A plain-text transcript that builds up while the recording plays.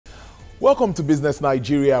Welcome to Business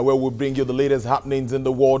Nigeria, where we bring you the latest happenings in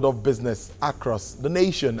the world of business across the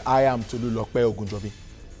nation. I am Tolulokpe Ogunjobi.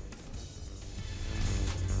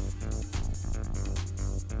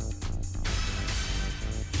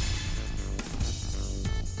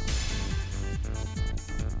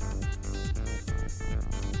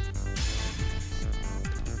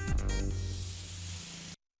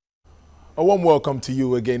 A warm welcome to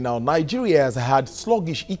you again. Now, Nigeria has had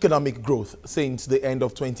sluggish economic growth since the end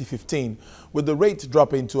of 2015, with the rate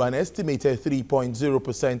dropping to an estimated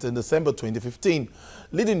 3.0% in December 2015,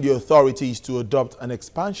 leading the authorities to adopt an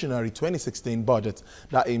expansionary 2016 budget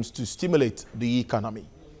that aims to stimulate the economy.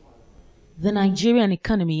 The Nigerian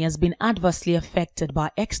economy has been adversely affected by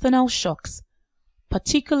external shocks,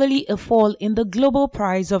 particularly a fall in the global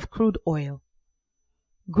price of crude oil.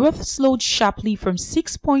 Growth slowed sharply from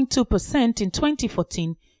 6.2% in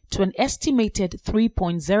 2014 to an estimated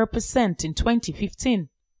 3.0% in 2015.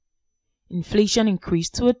 Inflation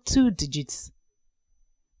increased to 2 digits.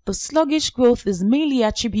 The sluggish growth is mainly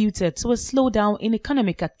attributed to a slowdown in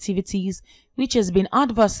economic activities, which has been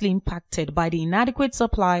adversely impacted by the inadequate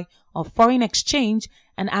supply of foreign exchange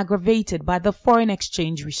and aggravated by the foreign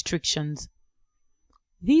exchange restrictions.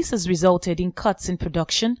 This has resulted in cuts in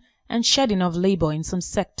production and shedding of labor in some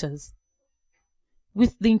sectors.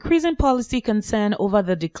 With the increasing policy concern over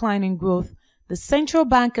the decline in growth, the central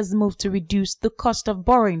bank has moved to reduce the cost of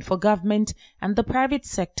borrowing for government and the private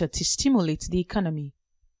sector to stimulate the economy.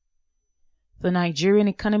 The Nigerian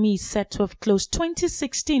economy is set to have closed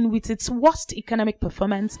 2016 with its worst economic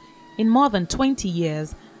performance in more than 20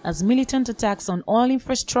 years, as militant attacks on oil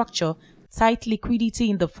infrastructure, tight liquidity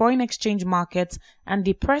in the foreign exchange markets, and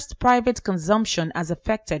depressed private consumption has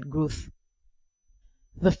affected growth.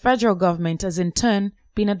 The federal government has in turn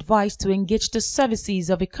been advised to engage the services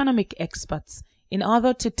of economic experts in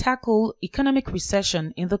order to tackle economic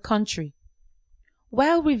recession in the country.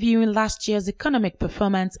 While reviewing last year's economic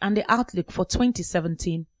performance and the outlook for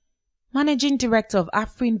 2017, Managing Director of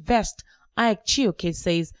Afrinvest, Ike Chioke,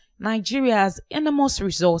 says Nigeria has enormous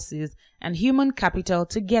resources and human capital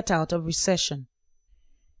to get out of recession.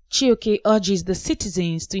 Chioke urges the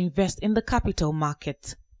citizens to invest in the capital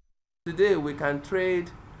market. Today we can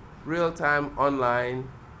trade real-time online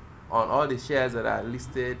on all the shares that are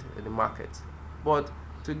listed in the market. But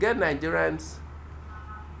to get Nigerian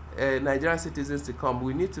citizens to come,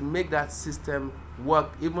 we need to make that system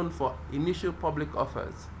work even for initial public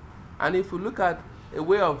offers. And if we look at a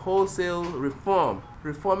way of wholesale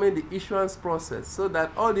reforming the issuance process so that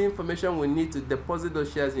all the information we need to deposit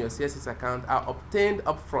those shares in your CSS account are obtained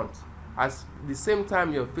upfront. At the same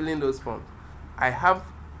time you're filling those funds. I have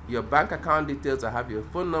your bank account details, I have your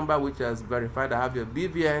phone number which is verified, I have your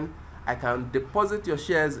BVN, I can deposit your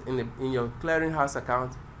shares in your clearinghouse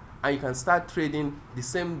account, and you can start trading the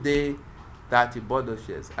same day that you bought those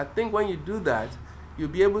shares. I think when you do that, you'll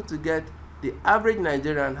be able to get the average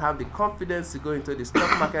Nigerian have the confidence to go into the stock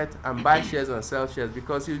market and buy shares and sell shares,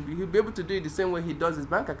 because he'll be able to do it the same way he does his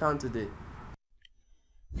bank account today.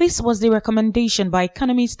 This was the recommendation by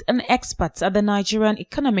economists and experts at the Nigerian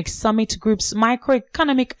Economic Summit Group's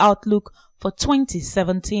Microeconomic Outlook for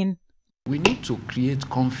 2017. We need to create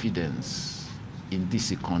confidence in this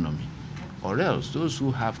economy, or else those who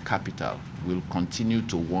have capital will continue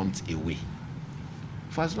to want a way.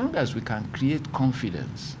 For as long as we can create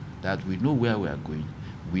confidence that we know where we are going,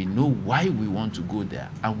 we know why we want to go there,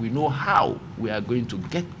 and we know how we are going to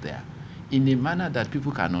get there in a manner that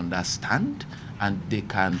people can understand and they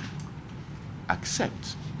can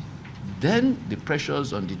accept, then the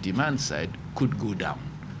pressures on the demand side could go down.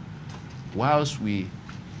 Whilst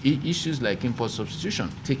issues like import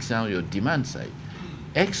substitution takes down your demand side,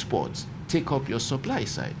 exports take up your supply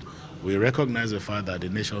side. We recognize the fact that the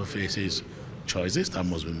nation faces choices that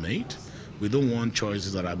must be made. We don't want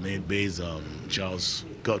choices that are made based on just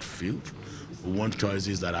gut feel. We want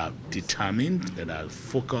choices that are determined, that are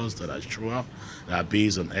focused, that are sure, that are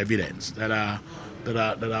based on evidence, that are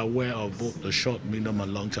aware of both the short, medium,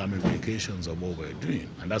 and long-term implications of what we're doing.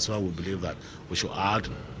 And that's why we believe that we should add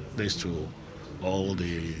this to all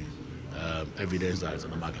the evidence that is in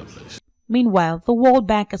the marketplace. Meanwhile, the World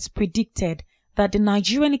Bank has predicted that the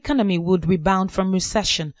Nigerian economy would rebound from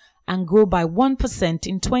recession and grow by 1%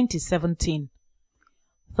 in 2017.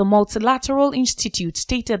 The Multilateral Institute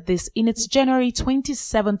stated this in its January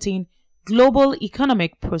 2017 Global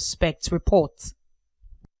Economic Prospects report.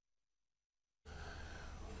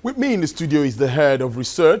 With me in the studio is the head of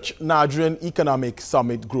research, Nigerian Economic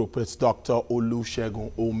Summit Group. It's Dr.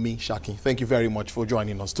 Olusegun Omisaki. Thank you very much for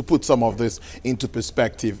joining us to put some of this into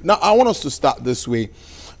perspective. Now, I want us to start this way.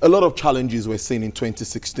 A lot of challenges were seen in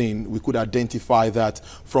 2016. We could identify that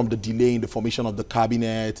from the delay in the formation of the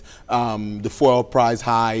cabinet, the fuel price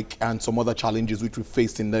hike, and some other challenges which we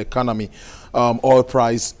faced in the economy. Oil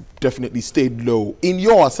price definitely stayed low. In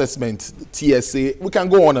your assessment, TSA, we can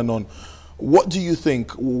go on and on. What do you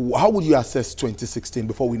think? How would you assess 2016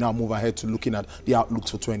 before we now move ahead to looking at the outlooks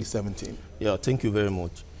for 2017? Yeah, thank you very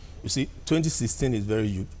much. You see, 2016 is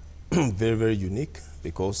very, very unique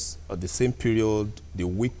because at the same period, the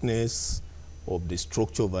weakness of the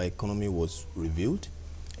structure of our economy was revealed.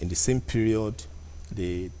 In the same period,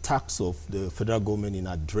 the task of the federal government in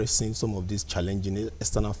addressing some of these challenging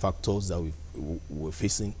external factors that we were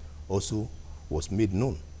facing also was made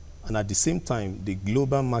known. And at the same time, the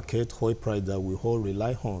global market oil price that we all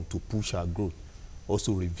rely on to push our growth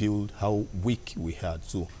also revealed how weak we had.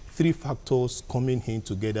 So 3 factors coming in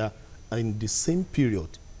together in the same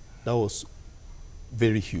period, that was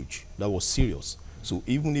very huge. That was serious. So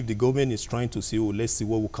even if the government is trying to say, oh, let's see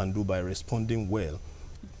what we can do by responding well,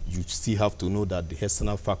 you still have to know that the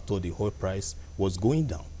external factor, the oil price, was going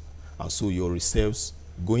down. And so your reserves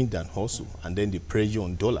going down also, and then the pressure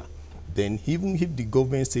on dollar. Then even if the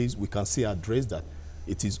government says we can still address that,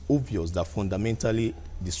 it is obvious that fundamentally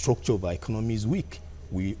the structure of our economy is weak.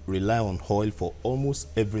 We rely on oil for almost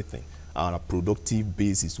everything. Our productive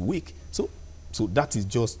base is weak. So that is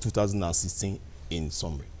just 2016 in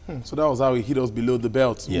summary. So that was how it hit us below the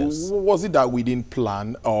belt. Yes. Was it that we didn't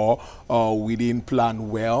plan, or we didn't plan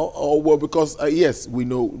well, or well, because yes, we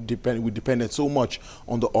know we depended so much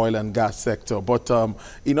on the oil and gas sector, but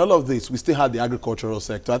in all of this, we still had the agricultural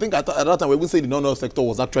sector. I think at that time we would say the non-oil sector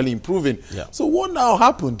was actually improving. Yeah. So what now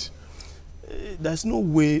happened? There's no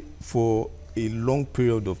way for a long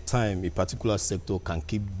period of time a particular sector can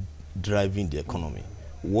keep driving the economy.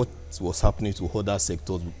 What was happening to other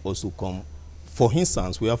sectors will also come. For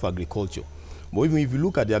instance, we have agriculture. But even if you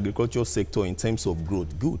look at the agricultural sector in terms of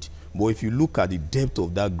growth, good. But if you look at the depth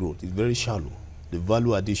of that growth, it's very shallow. The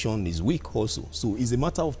value addition is weak also. So it's a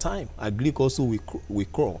matter of time. Agric also we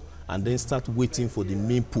crawl and then start waiting for the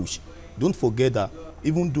main push. Don't forget that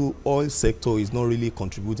even though oil sector is not really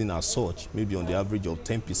contributing as such, maybe on the average of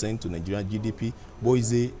 10% to Nigerian GDP, but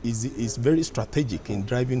is very strategic in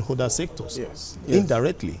driving other sectors. Yes.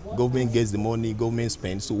 Indirectly, government gets the money, government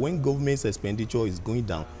spends. So when government's expenditure is going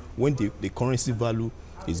down, when the currency value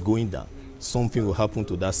is going down, something will happen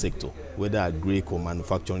to that sector, whether agric or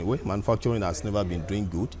manufacturing. Well, manufacturing has never been doing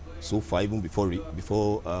good so far, even before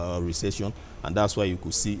recession, and that's why you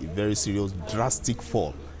could see a very serious, drastic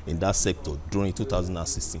fall in that sector during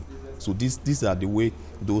 2016. So these are the way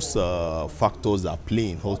those factors are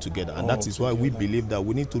playing all together, and that is why we believe that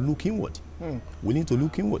we need to look inward. We need to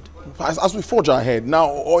look inward. As we forge ahead,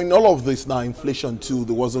 now in all of this now, inflation too,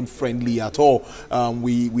 that wasn't friendly at all.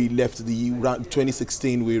 We left the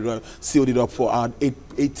 2016, we sealed it up for our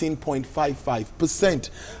 18.55%,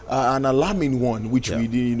 an alarming one, which we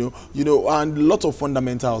did, and a lot of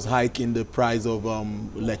fundamentals hike in the price of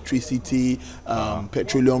electricity,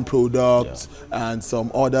 petroleum products, and some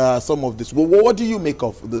of this. Well, what do you make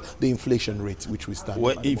of the inflation rate which we started?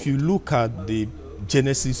 Well, if you look at the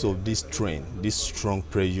genesis of this trend, this strong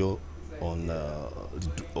pressure on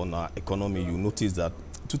our economy, you notice that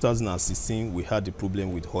 2016 we had the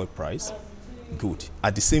problem with oil price. Good.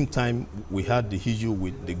 At the same time, we had the issue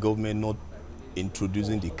with the government not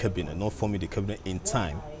introducing the cabinet, not forming the cabinet in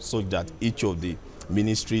time, so that each of the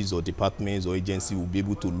ministries or departments or agencies will be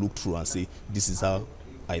able to look through and say, this is how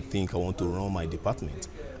I think I want to run my department.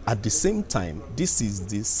 At the same time, this is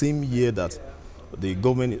the same year that the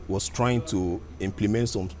government was trying to implement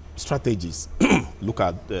some strategies. Look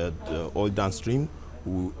at the oil downstream.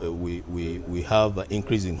 We have an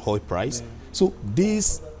increase in oil price. So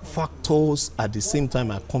these factors at the same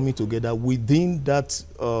time are coming together within that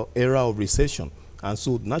era of recession. And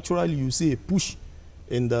so naturally you see a push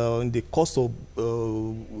in the cost of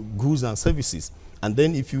goods and services. And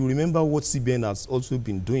then if you remember what CBN has also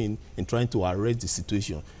been doing in trying to arrest the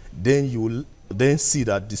situation, then you will then see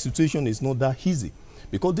that the situation is not that easy,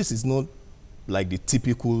 because this is not like the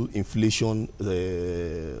typical inflation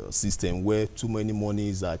system where too many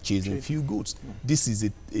monies are chasing few goods. This is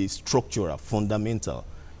a structural, fundamental,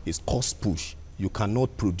 it's cost push. You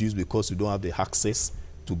cannot produce because you don't have the access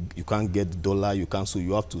to, you can't get the dollar, so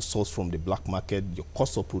you have to source from the black market. Your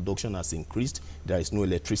cost of production has increased. There is no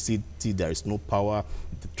electricity, there is no power,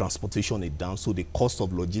 the transportation is down, so the cost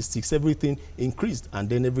of logistics, everything increased, and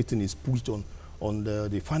then everything is pushed on on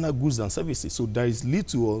the final goods and services. So there is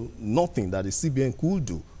little or nothing that the CBN could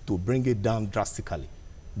do to bring it down drastically.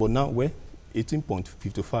 But now we're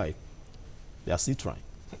 18.55. They are still trying.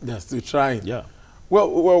 They're still trying. Yeah.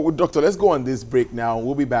 Well, Doctor, let's go on this break now.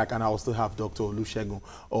 We'll be back, and I'll still have Dr. Olusegun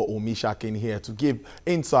Omishakin here to give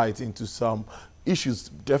insight into some issues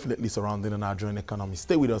definitely surrounding the Nigerian economy.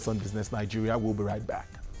 Stay with us on Business Nigeria. We'll be right back.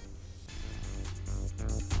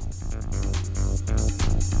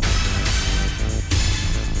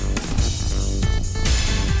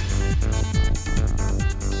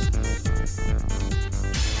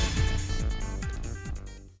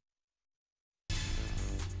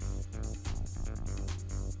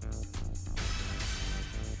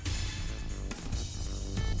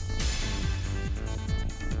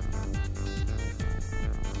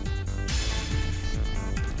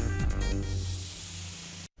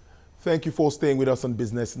 Thank you for staying with us on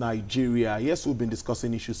Business Nigeria. Yes, we've been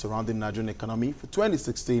discussing issues surrounding the Nigerian economy for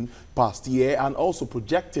 2016 past year, and also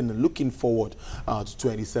projecting and looking forward to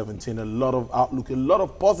 2017. A lot of outlook, a lot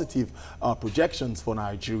of positive projections for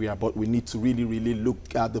Nigeria, but we need to really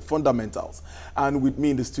look at the fundamentals. And with me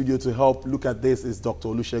in the studio to help look at this is Dr.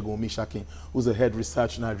 Olusegun Omishakin, who's the head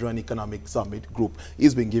research Nigerian Economic Summit Group.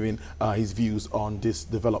 He's been giving his views on this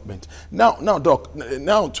development. Now, Doc,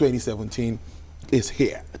 now 2017 is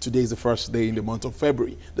here. Today is the first day in the month of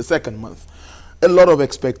February, the second month. A lot of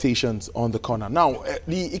expectations on the corner. Now,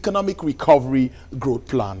 the Economic Recovery Growth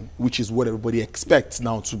Plan, which is what everybody expects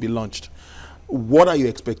now to be launched. What are your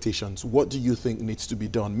expectations? What do you think needs to be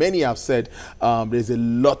done? Many have said there's a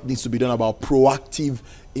lot needs to be done about proactive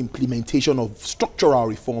implementation of structural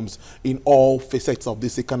reforms in all facets of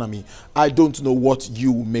this economy. I don't know what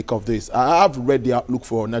you make of this. I have read the outlook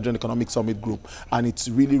for Nigerian Economic Summit Group, and it's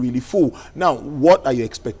really full. Now, what are your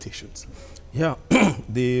expectations? Yeah,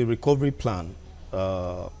 the recovery plan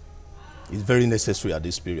is very necessary at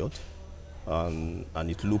this period, and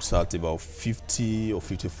it looks at about 50 or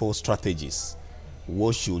 54 strategies.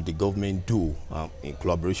 What should the government do in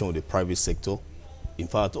collaboration with the private sector? In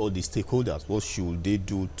fact, all the stakeholders, what should they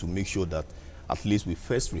do to make sure that at least we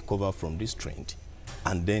first recover from this trend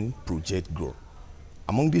and then project growth?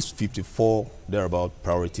 Among these 54 thereabout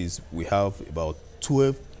priorities, we have about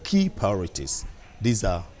 12 key priorities. These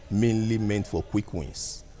are mainly meant for quick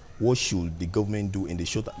wins. What should the government do in the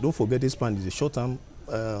short term? Don't forget, this plan is a short-term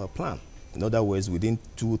plan. In other words, within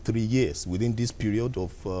 2-3 years, within this period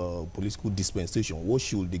of political dispensation, what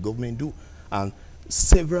should the government do? And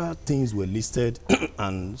several things were listed,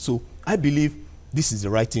 and so I believe this is the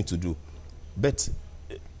right thing to do. But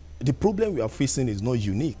the problem we are facing is not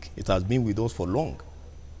unique. It has been with us for long.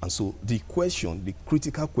 And so the question, the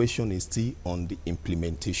critical question is still on the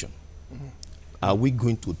implementation. Mm-hmm. Are we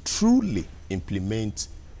going to truly implement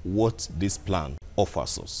what this plan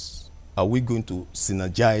offers us? Are we going to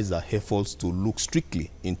synergize our efforts to look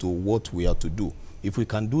strictly into what we are to do? If we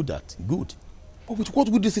can do that, good. What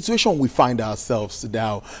would the situation we find ourselves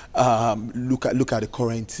now? Look at the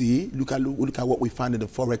currency. Look at what we find in the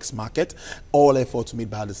forex market. All efforts made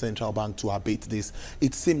by the central bank to abate this,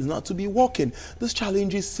 it seems not to be working. These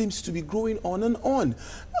challenges seems to be growing on and on.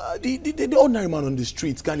 The ordinary man on the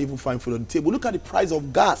streets can't even find food on the table. Look at the price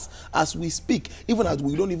of gas as we speak. Even as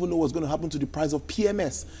we don't even know what's going to happen to the price of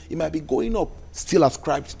PMS, it might be going up. Still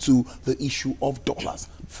ascribed to the issue of dollars,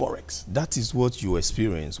 forex. That is what you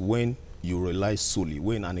experience when you rely solely,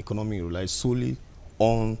 when an economy relies solely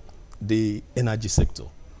on the energy sector.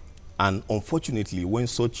 And unfortunately, when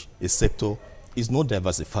such a sector is not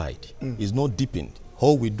diversified, is not deepened,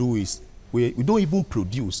 all we do is, we don't even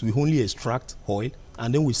produce, we only extract oil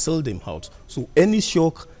and then we sell them out. So any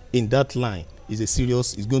shock in that line is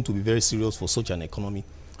going to be very serious for such an economy.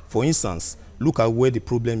 For instance, look at where the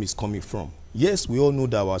problem is coming from. Yes, we all know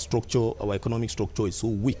that our economic structure is so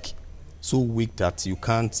weak that you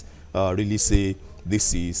can't really say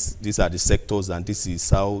these are the sectors and this is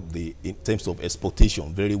how in terms of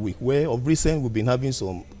exportation, very weak. Where of recent we've been having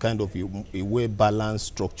some kind of a well-balanced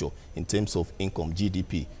structure in terms of income,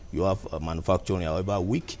 GDP. You have manufacturing, however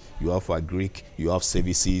weak. You have agric, you have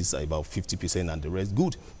services, about 50% and the rest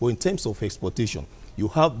good. But in terms of exportation, you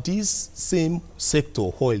have this same sector,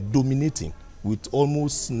 oil, dominating with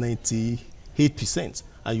almost 98%.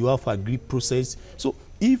 And you have agri process. So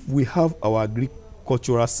if we have our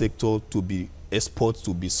agricultural sector to be exports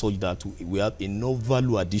to be such that we have enough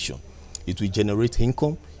value addition, it will generate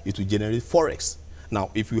income, it will generate forex. Now,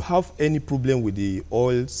 if you have any problem with the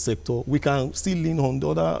oil sector, we can still lean on the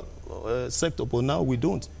other sector, but now we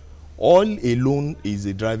don't. Oil alone is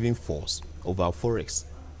a driving force of our forex.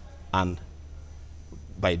 And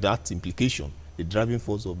by that implication, the driving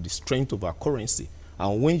force of the strength of our currency.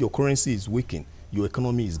 And when your currency is weakened, your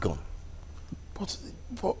economy is gone. But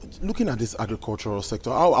looking at this agricultural sector,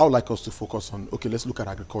 I would like us to focus on, okay, let's look at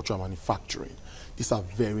agriculture and manufacturing. These are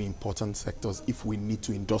very important sectors if we need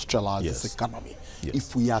to industrialize this economy,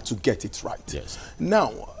 if we are to get it right. Yes.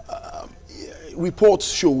 Now,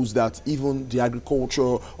 reports shows that even the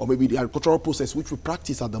agriculture, or maybe the agricultural process which we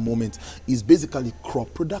practice at the moment, is basically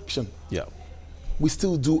crop production. Yeah. We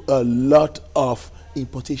still do a lot of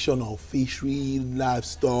importation of fishery,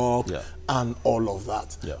 livestock, and all of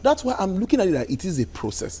that. Yeah. That's why I'm looking at it that it is a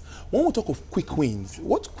process. When we talk of quick wins,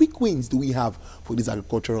 what quick wins do we have for this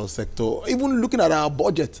agricultural sector? Even looking at our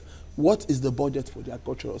budget, what is the budget for the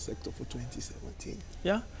agricultural sector for 2017?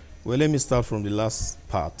 Yeah. Well, let me start from the last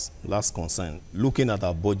part, last concern. Looking at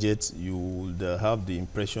our budget, you would have the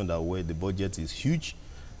impression that the budget is huge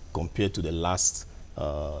compared to the last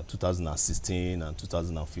 2016 and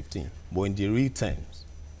 2015. But in the real terms,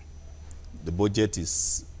 the budget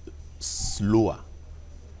is smaller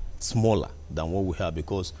than what we have,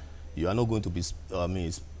 because you are not going to be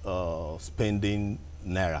spending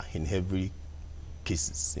naira in every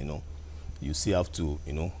cases, you know. You still have to,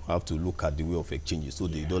 look at the way of exchange. So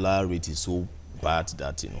the dollar rate is so bad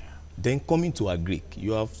that, Then coming to agric,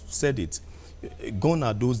 you have said it. Gone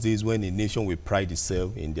are those days when a nation will pride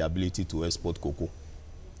itself in the ability to export cocoa.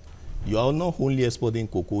 You are not only exporting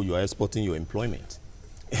cocoa, you are exporting your employment.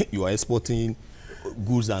 You are exporting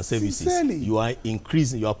goods and services. Sincerely. You are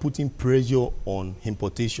increasing, you are putting pressure on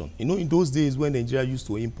importation. You know, in those days when Nigeria used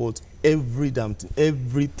to import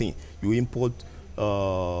everything, you import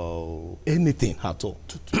anything at all,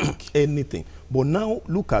 anything. But now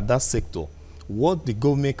look at that sector. What the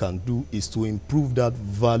government can do is to improve that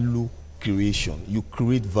value creation. You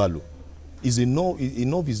create value.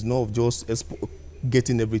 Enough is not just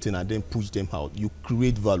getting everything and then push them out. You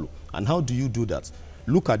create value. And how do you do that?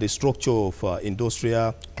 Look at the structure of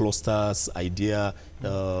industrial clusters, idea,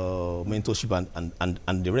 mentorship,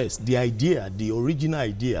 and the rest. The idea, the original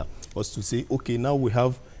idea, was to say, okay, now we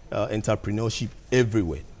have entrepreneurship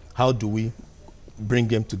everywhere. How do we bring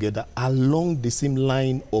them together along the same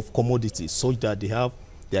line of commodities, such that they are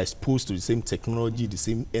exposed to the same technology, the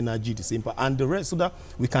same energy, the same power, and the rest, so that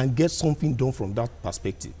we can get something done from that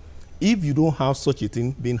perspective. If you don't have such a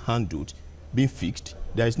thing being handled, being fixed,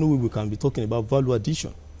 there is no way we can be talking about value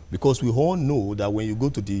addition. Because we all know that when you go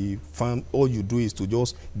to the farm, all you do is to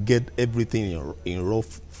just get everything in raw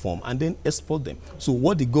form and then export them. So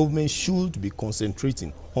what the government should be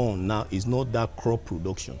concentrating on now is not that crop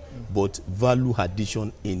production, but value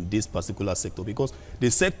addition in this particular sector. Because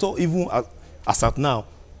the sector, even as at now,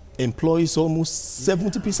 employs almost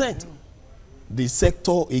 70%. The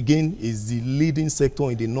sector, again, is the leading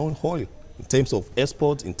sector in the non-oil in terms of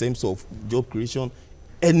export, in terms of job creation,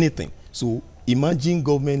 anything. So imagine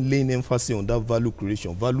government laying emphasis on that value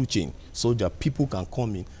creation, value chain, so that people can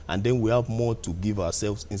come in and then we have more to give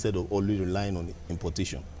ourselves instead of only relying on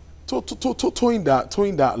importation. Towing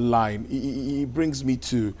that line, it brings me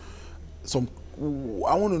to some.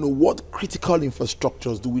 I want to know, what critical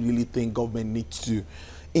infrastructures do we really think government needs to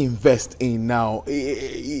invest in now?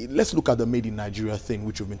 Let's look at the Made in Nigeria thing,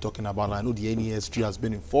 which we've been talking about. I know the NESG has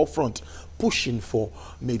been in forefront pushing for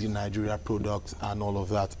Made in Nigeria products and all of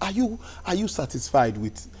that. Are you satisfied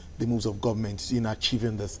with the moves of government in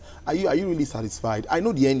achieving this? Are you really satisfied? I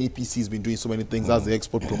know the NEPC has been doing so many things as the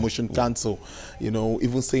Export Promotion Council,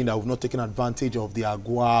 even saying that we've not taken advantage of the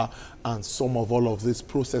AGUA and some of all of these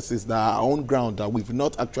processes that are on ground, that we've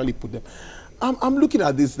not actually put them. I'm looking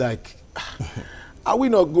at this like, are we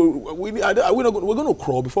not going? We're going to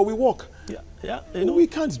crawl before we walk. Yeah. We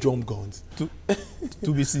can't jump guns.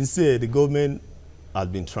 To be sincere, the government has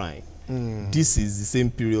been trying. This is the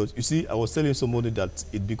same period. You see, I was telling somebody that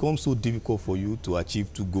it becomes so difficult for you to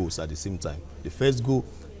achieve two goals at the same time. The first goal,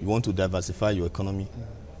 you want to diversify your economy.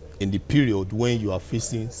 In the period when you are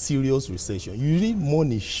facing serious recession, you need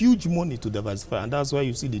money, huge money, to diversify, and that's why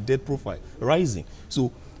you see the debt profile rising.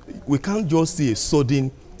 So we can't just see a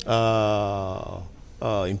sudden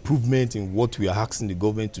improvement in what we are asking the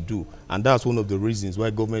government to do, and that's one of the reasons why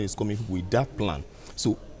government is coming with that plan.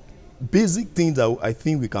 So basic things that I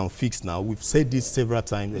think we can fix now, we've said this several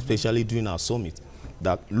times, especially during our summit,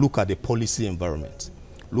 that look at the policy environment,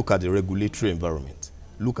 look at the regulatory environment,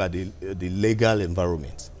 look at the legal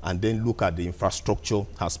environment, and then look at the infrastructure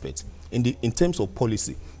aspect. In terms of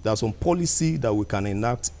policy, there's some policy that we can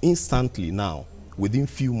enact instantly now, within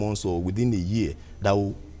few months or within a year, that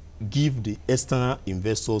will give the external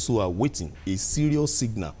investors who are waiting a serious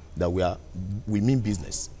signal that we mean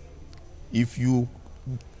business. If you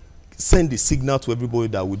send the signal to everybody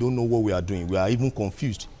that we don't know what we are doing, we are even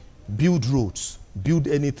confused, build roads, build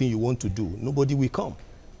anything you want to do. Nobody will come.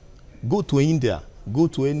 Go to India, go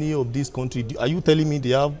to any of these countries. Are you telling me they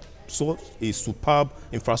have a superb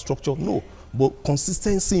infrastructure? No, but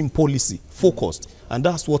consistency in policy, focused. And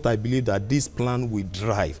that's what I believe that this plan will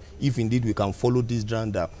drive. If indeed we can follow this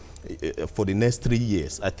agenda for the next 3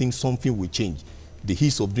 years, I think something will change. The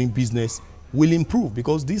ease of doing business will improve,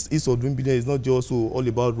 because this ease of doing business is not just all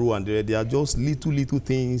about rule and they are just little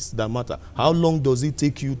things that matter. How long does it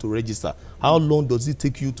take you to register? How long does it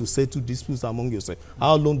take you to settle disputes among yourself?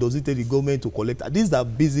 How long does it take the government to collect? These are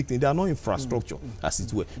basic things. They are not infrastructure, as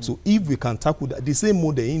it were. So if we can tackle that, the same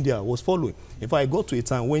model India was following. If I got to a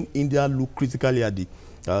time when India looked critically at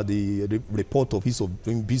the report of ease of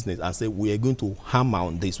doing business and said, we are going to hammer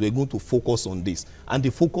on this, we are going to focus on this, and they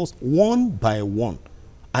focus one by one.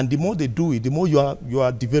 And the more they do it, the more you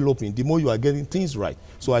are developing, the more you are getting things right.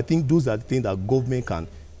 So I think those are the things that government can,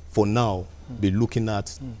 for now, be looking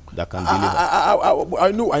at that can deliver.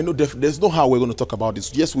 I know there's no how we're going to talk about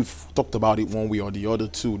this. Yes, we've talked about it one way or the other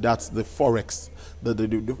too. That's the Forex, the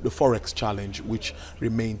Forex challenge, which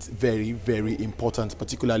remains very, very important,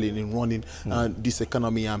 particularly in running this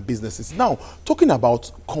economy and businesses. Now, talking about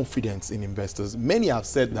confidence in investors, many have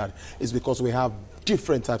said that it's because we have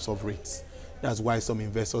different types of rates. That's why some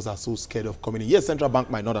investors are so scared of coming in. Yes, central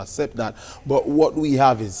bank might not accept that, but what we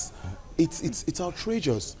have is, it's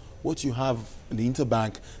outrageous what you have in the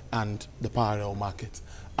interbank and the parallel market.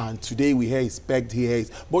 And today we hear is pegged, here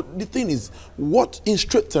is. But the thing is, what, in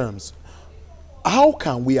straight terms, how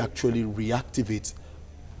can we actually reactivate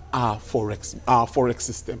our forex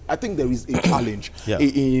system? I think there is a challenge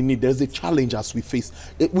in it. There's a challenge as we face,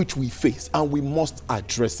 which we face, and we must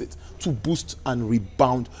address it to boost and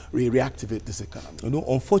rebound, reactivate this economy. You know,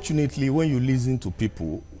 unfortunately, when you listen to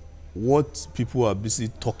people, what people are busy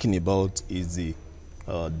talking about is the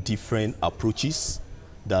different approaches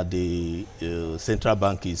that the central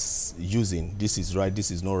bank is using. This is right,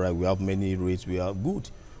 this is not right, we have many rates, we are good.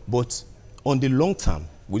 But on the long term,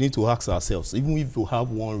 we need to ask ourselves, even if you have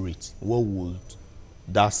one rate, what would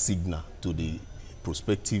that signal to the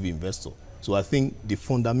prospective investor? So I think the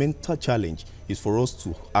fundamental challenge is for us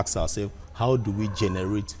to ask ourselves, how do we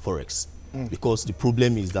generate Forex? Because the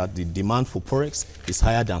problem is that the demand for Forex is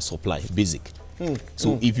higher than supply, basic.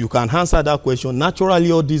 So if you can answer that question,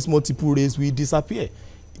 naturally all these multiple rates will disappear.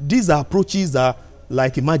 These approaches are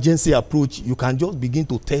like emergency approach. You can just begin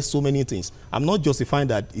to test so many things. I'm not justifying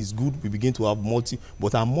that it's good we begin to have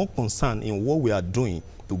but I'm more concerned in what we are doing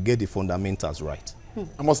to get the fundamentals right.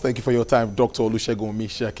 I must thank you for your time, Dr. Olusegun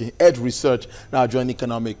Omisaki, Head Research, Nigerian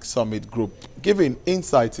Economic Summit Group, giving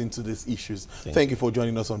insights into these issues. Thank you for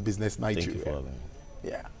joining us on Business Nigeria. Thank you for having me.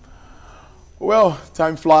 Yeah. Well,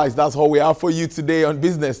 time flies. That's all we have for you today on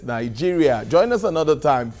Business Nigeria. Join us another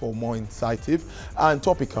time for more incisive and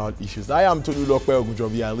topical issues. I am Tolulope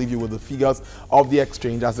Ogunjobi. I leave you with the figures of the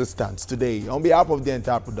exchange as it stands today. On behalf of the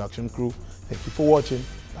entire production crew, thank you for watching.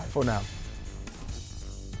 Bye for now.